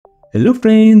Hello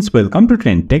friends, welcome to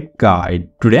Trend Tech Guide.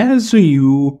 Today I'll show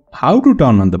you how to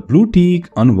turn on the blue tick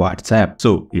on WhatsApp.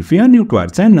 So if you are new to our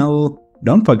channel,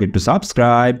 don't forget to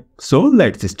subscribe. So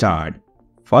let's start.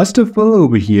 First of all,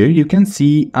 over here you can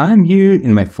see I'm here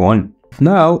in my phone.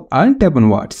 Now I'll tap on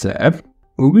WhatsApp.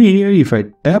 Over here, if I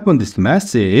tap on this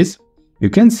message, you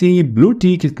can see blue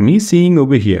tick is missing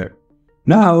over here.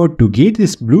 Now to get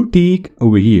this blue tick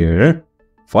over here,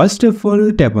 first of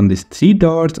all tap on these three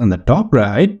dots on the top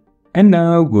right. And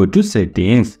now go to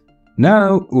settings.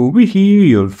 Now over here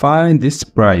you'll find this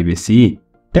privacy.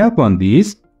 Tap on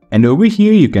this and over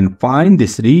here you can find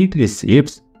this read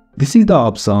receipts. This is the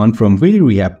option from where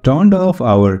we have turned off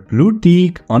our blue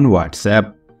tick on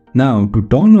WhatsApp. Now to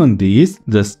turn on this,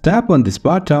 just tap on this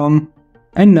button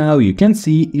and now you can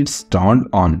see it's turned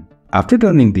on. After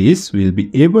turning this, we'll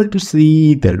be able to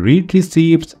see the read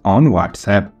receipts on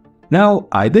WhatsApp. Now,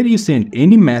 either you send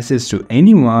any message to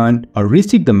anyone or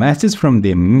receive the message from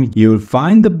them, you will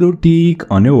find the blue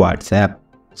tick on your WhatsApp.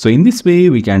 So in this way,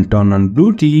 we can turn on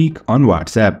blue tick on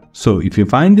WhatsApp. So if you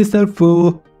find this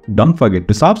helpful, don't forget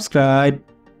to subscribe.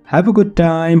 Have a good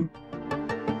time.